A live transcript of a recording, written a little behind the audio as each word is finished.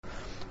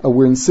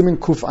We're in Siman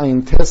Kuf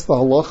Ayin Tes, the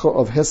halacha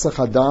of Hesach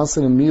Hadas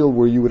in a meal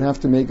where you would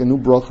have to make a new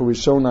bracha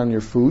rishon on your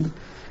food.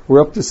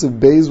 We're up to Sif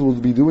Beis, we'll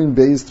be doing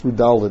Beis through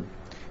Dalet.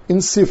 In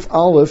Sif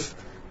Aleph,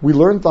 we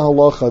learned the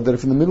halacha that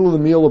if in the middle of the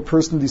meal a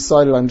person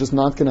decided, I'm just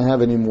not going to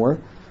have any more,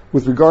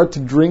 with regard to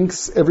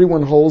drinks,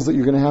 everyone holds that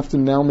you're going to have to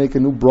now make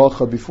a new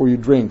bracha before you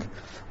drink.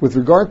 With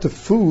regard to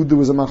food, there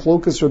was a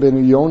machlokas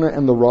Rabbeinu Yonah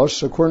and the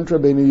Rosh. According to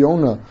Rabbeinu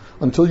Yonah,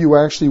 until you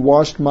actually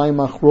washed my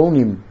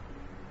machronim,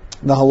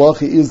 the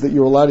halacha is that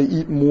you're allowed to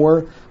eat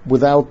more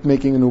without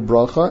making a new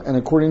bracha. And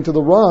according to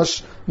the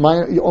Rosh,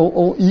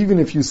 even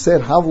if you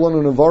said havlan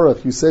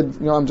u'nevarach, you said,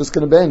 I'm just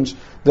going to bench,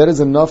 that is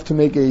enough to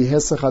make a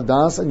hesach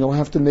hadas, and you'll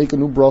have to make a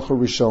new bracha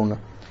rishona.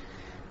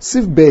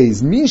 Siv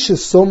Beis, mi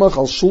shesomach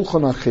al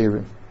shulchan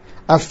acherim,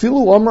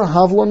 afilu amar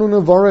havlan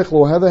u'nevarach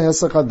lo have a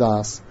hesach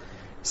hadas.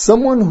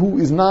 Someone who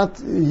is not,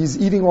 he's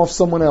eating off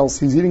someone else,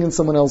 he's eating in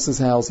someone else's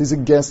house, he's a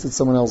guest at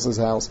someone else's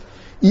house.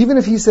 Even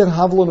if he said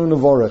havlan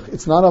u'nevarach,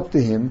 it's not up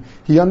to him.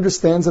 He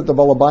understands that the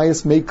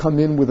balabayas may come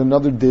in with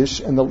another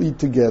dish and they'll eat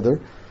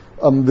together.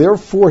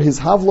 Therefore, his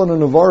havlan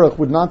u'nevarach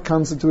would not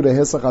constitute a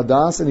hesach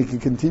hadas, and he can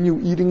continue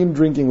eating and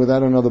drinking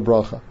without another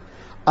bracha.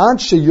 Ad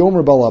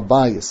sheyomer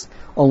balabayas,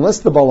 unless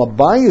the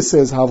balabayas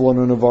says havlan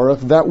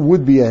u'nevarach, that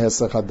would be a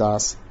hesach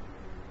hadas.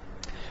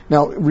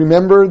 Now,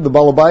 remember, the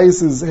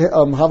balabayas'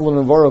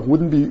 havlan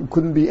u'nevarach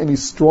couldn't be any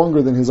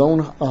stronger than his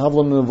own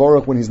havlan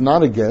u'nevarach when he's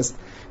not a guest.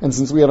 And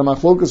since we had a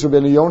machlokas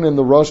Rabbeinu Yonah in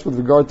the Rosh with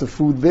regard to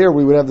food there,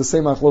 we would have the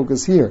same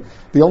machlokas here.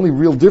 The only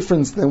real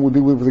difference then would be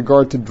with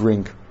regard to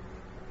drink.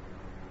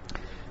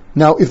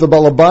 Now, if the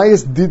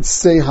balabayas did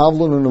say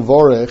havlan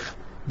u'nevarach,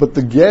 but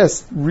the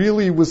guest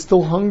really was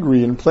still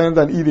hungry and planned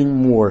on eating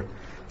more,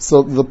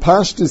 so the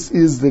pashtus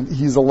is that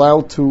he's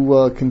allowed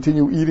to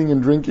continue eating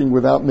and drinking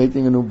without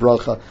making a new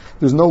bracha.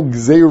 There's no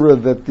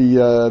gzeira that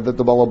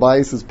the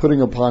balabayas is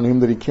putting upon him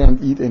that he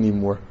can't eat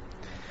anymore.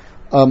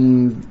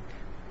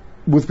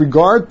 With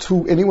regard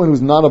to anyone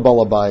who's not a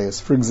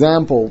balabayas, for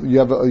example, you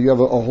have a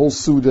whole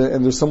suda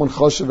and there's someone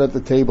chashav at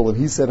the table and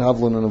he said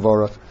havlan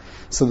u'nevarach.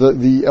 So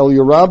the El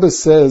Yerabah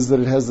says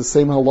that it has the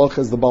same halach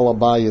as the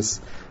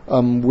balabayas,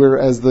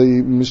 whereas the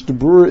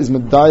Mishnah is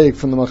medayik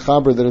from the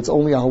Machaber that it's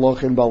only a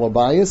halach in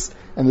balabayas,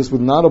 and this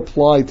would not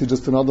apply to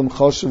just another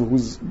chashav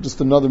who's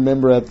just another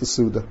member at the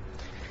suda.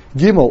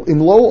 Gimel, in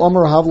lo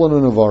amar havlan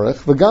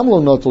u'nevarach, v'gam lo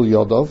notel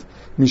yodov,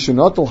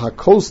 mishenotol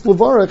hakos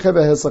levarach have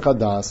a hesach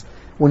hadas.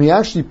 When he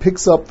actually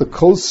picks up the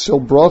kos shel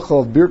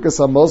bracha of Birkas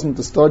HaMazon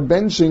to start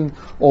benching,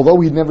 although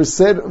he never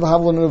said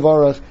havlan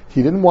u'nevarach,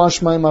 he didn't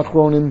wash my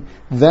machronim,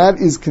 that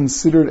is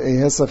considered a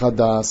hesach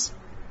hadas.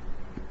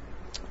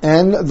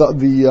 And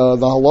the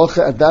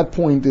halacha at that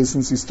point is,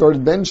 since he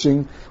started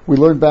benching, we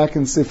learned back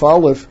in Sif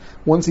Aleph,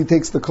 once he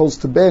takes the kos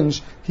to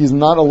bench, he's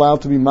not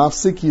allowed to be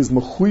mafsik, he is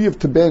mechuyev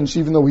to bench,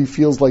 even though he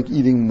feels like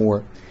eating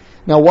more.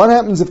 Now, what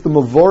happens if the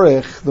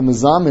mavorech, the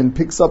mezamin,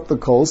 picks up the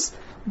kos,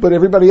 but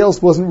everybody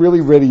else wasn't really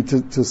ready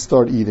to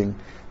start eating?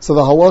 So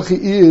the halacha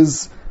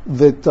is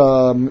that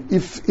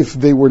if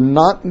they were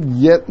not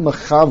yet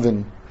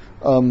mechaven,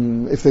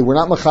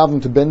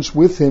 to bench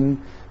with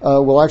him,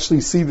 we'll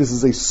actually see this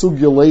as a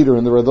sugya later,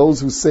 and there are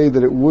those who say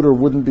that it would or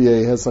wouldn't be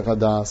a hesach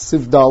hadas.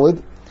 Sif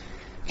Daled,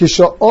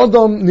 Kisha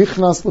Adam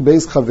nichnas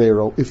lebeis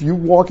chavero, if you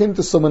walk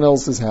into someone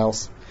else's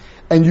house,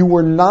 and you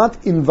were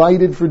not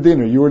invited for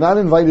dinner, you were not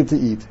invited to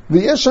eat,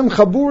 v'yeshem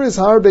chabur is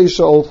harbe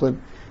sha'ochlin,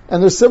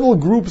 and there's several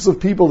groups of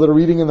people that are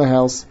eating in the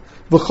house.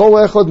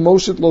 V'chol echad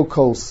moshet lo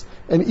kos,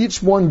 and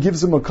each one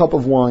gives him a cup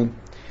of wine.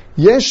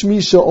 Yesh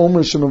misha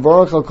omer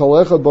shemevarach al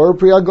kol echad bar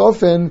pri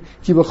agofen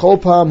ki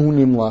b'chol pam hu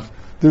nimlach.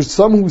 There's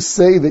some who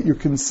say that you're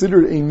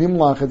considered a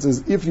nimlach. It's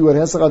as if you had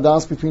hesach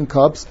hadas between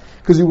cups,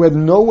 because you had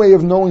no way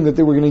of knowing that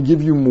they were going to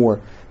give you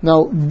more.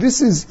 Now,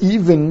 this is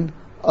even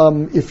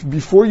if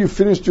before you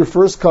finished your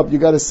first cup, you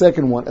got a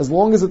second one. As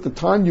long as at the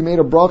time you made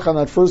a bracha on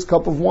that first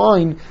cup of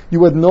wine,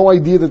 you had no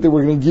idea that they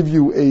were going to give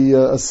you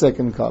a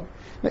second cup.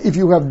 Now, if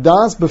you have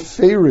das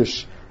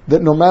beferish,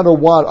 that no matter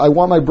what, I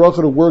want my bracha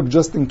to work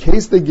just in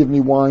case they give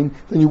me wine,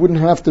 then you wouldn't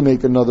have to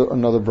make another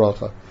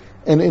bracha.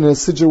 And in a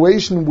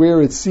situation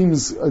where it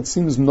seems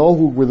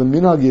nohu, where the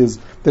minhag is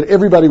that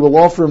everybody will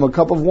offer him a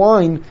cup of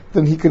wine,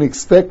 then he can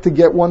expect to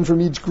get one from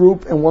each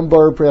group, and one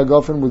bar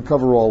preagafen would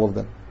cover all of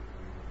them.